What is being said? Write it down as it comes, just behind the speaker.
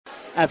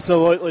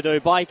Absolutely do.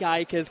 Blake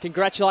Acres,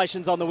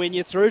 congratulations on the win.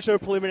 You're through to a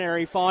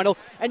preliminary final,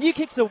 and you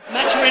kicked a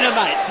match winner,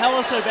 mate. Tell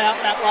us about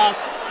that last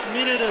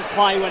minute of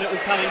play when it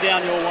was coming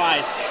down your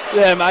way.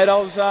 Yeah, mate, I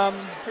was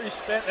pretty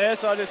spent there,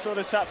 so I just sort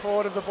of sat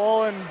forward of the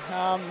ball, and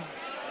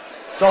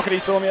Doherty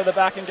saw me at the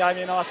back and gave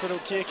me a nice little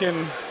kick, and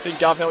I think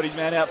Gov held his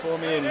man out for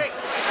me and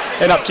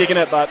ended up kicking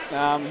it, but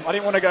I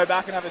didn't want to go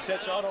back and have a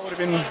set shot. I would have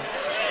been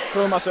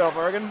pulling myself,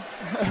 I reckon.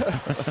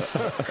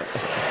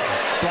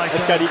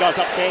 Let's go to you guys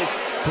upstairs.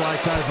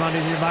 Blake, Dave Mundy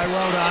here, mate.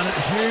 Well done.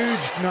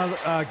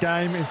 Huge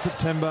game in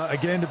September,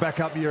 again to back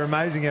up your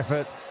amazing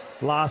effort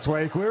last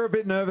week. We were a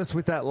bit nervous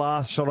with that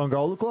last shot on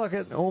goal. Looked like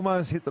it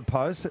almost hit the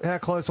post. How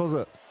close was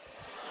it?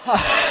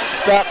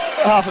 About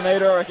half a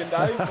metre, I reckon,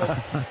 Dave. But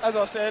as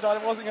I said, I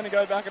wasn't going to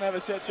go back and have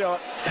a set shot.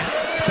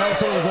 Tell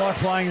us what it was like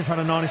playing in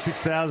front of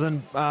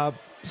 96,000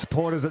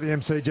 supporters at the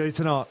MCG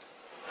tonight.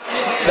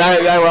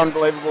 They were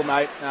unbelievable,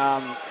 mate.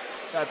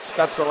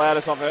 That's the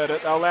loudest I've heard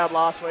it. They were loud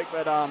last week,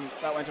 but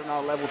that went to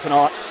another level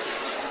tonight.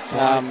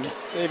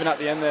 Even at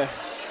the end there.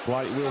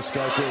 Blake, Will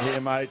Schofield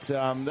here, mate.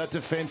 That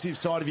defensive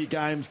side of your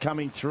game's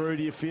coming through.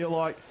 Do you feel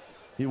like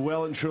you're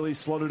well and truly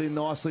slotted in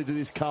nicely to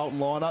this Carlton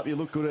lineup? You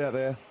look good out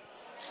there.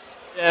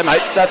 Yeah,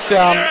 mate. That's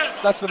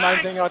the main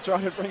thing I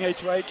try to bring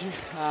each week.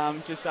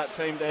 Just that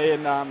team D,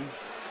 and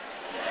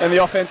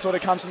the offense sort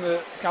of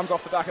comes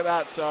off the back of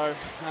that. So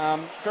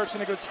group's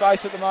in a good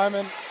space at the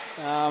moment.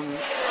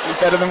 We're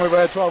better than we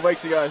were 12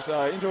 weeks ago.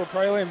 So into a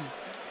prelim.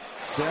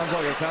 Sounds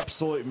like it's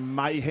absolute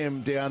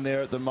mayhem down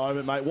there at the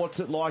moment, mate.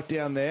 What's it like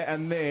down there?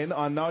 And then,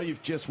 I know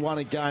you've just won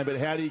a game, but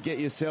how do you get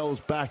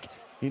yourselves back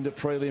into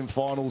prelim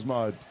finals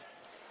mode?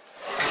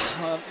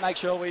 Make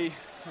sure we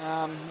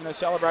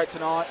celebrate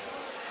tonight,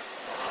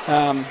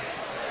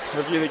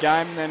 review the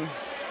game, and then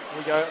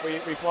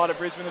we fly to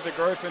Brisbane as a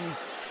group,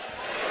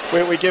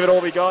 and we give it all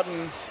we got,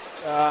 and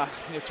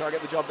try to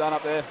get the job done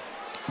up there.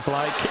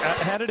 Blake,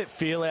 how did it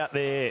feel out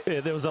there?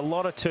 There was a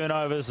lot of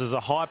turnovers. There's a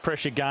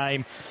high-pressure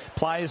game.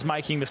 Players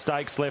making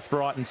mistakes left,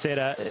 right and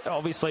centre.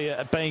 Obviously,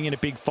 being in a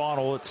big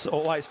final, it's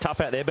always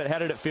tough out there, but how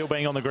did it feel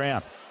being on the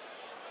ground?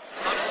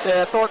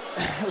 Yeah, I thought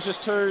it was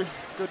just two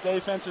good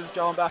defences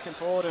going back and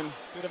forward, and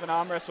a bit of an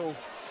arm wrestle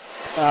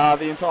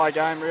the entire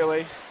game,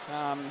 really.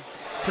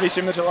 Pretty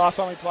similar to the last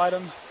time we played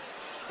them.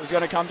 It was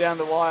going to come down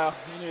the wire.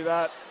 You knew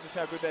that, just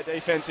how good their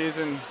defence is,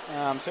 and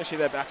especially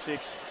their back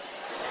six.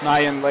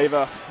 May and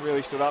Lever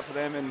really stood up for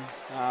them, and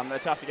they're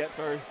tough to get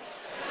through.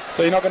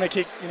 So you're not going to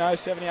kick,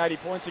 70, 80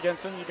 points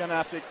against them. You're going to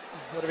have to.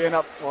 We end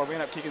up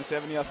kicking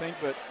 70, I think,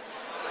 but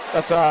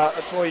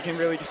that's where you can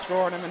really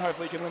score on them, and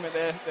hopefully you can limit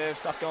their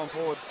stuff going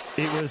forward.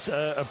 It was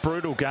a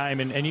brutal game,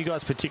 and you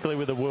guys, particularly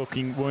with the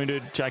walking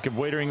wounded, Jacob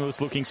Wiedering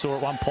was looking sore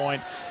at one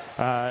point.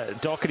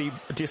 Doherty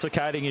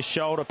dislocating his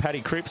shoulder.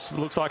 Paddy Cripps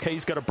looks like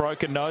he's got a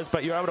broken nose,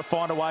 but you're able to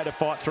find a way to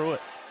fight through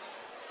it.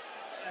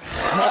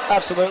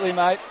 Absolutely,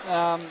 mate.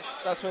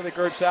 That's where the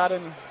group's at,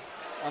 and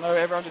I know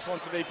everyone just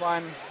wants to be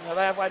playing. They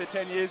have waited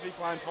 10 years to be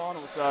playing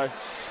finals, so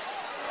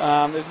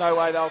there's no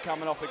way they'll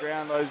coming off the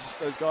ground.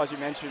 Those guys you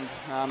mentioned,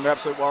 they're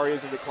absolute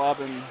warriors of the club,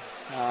 and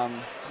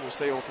we'll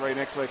see all three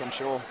next week, I'm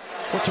sure.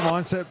 What's your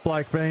mindset,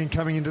 Blake, been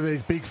coming into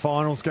these big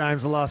finals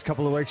games the last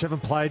couple of weeks? You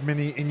haven't played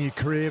many in your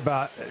career,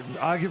 but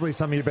arguably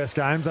some of your best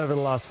games over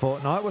the last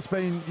fortnight. What's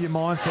been your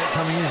mindset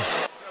coming in?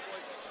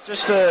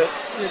 Just to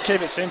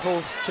keep it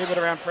simple, keep it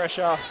around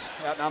pressure,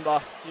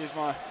 outnumber,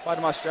 play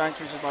to my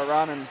strength, which is my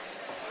run, and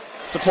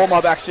support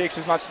my back six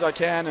as much as I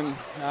can,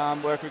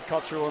 and work with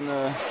Cottrell on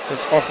the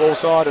off-ball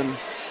side, and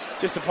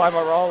just to play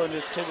my role and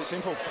just keep it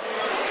simple.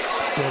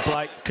 Well,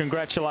 Blake,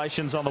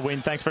 congratulations on the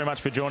win. Thanks very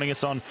much for joining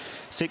us on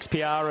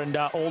 6PR, and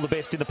all the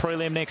best in the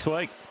prelim next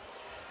week.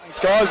 Thanks,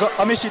 guys.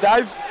 I miss you,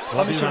 Dave.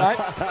 I miss you, mate.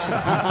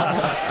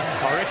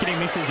 I reckon he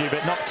misses you,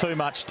 but not too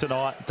much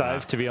tonight,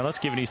 Dave, to be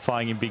honest, given he's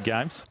playing in big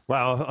games.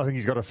 Well, I think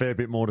he's got a fair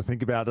bit more to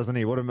think about, doesn't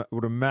he? What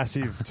a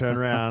massive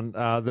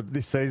turnaround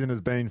this season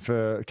has been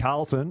for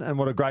Carlton, and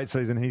what a great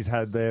season he's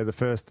had there. The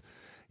first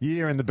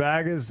year in the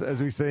baggers, as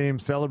we see him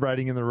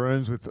celebrating in the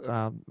rooms with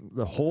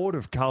the horde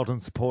of Carlton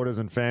supporters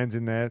and fans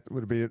in there. It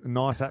would be a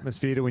nice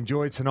atmosphere to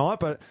enjoy tonight,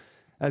 but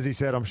as he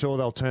said, I'm sure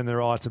they'll turn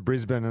their eye to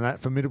Brisbane and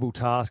that formidable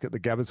task at the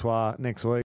Gabatoir next week.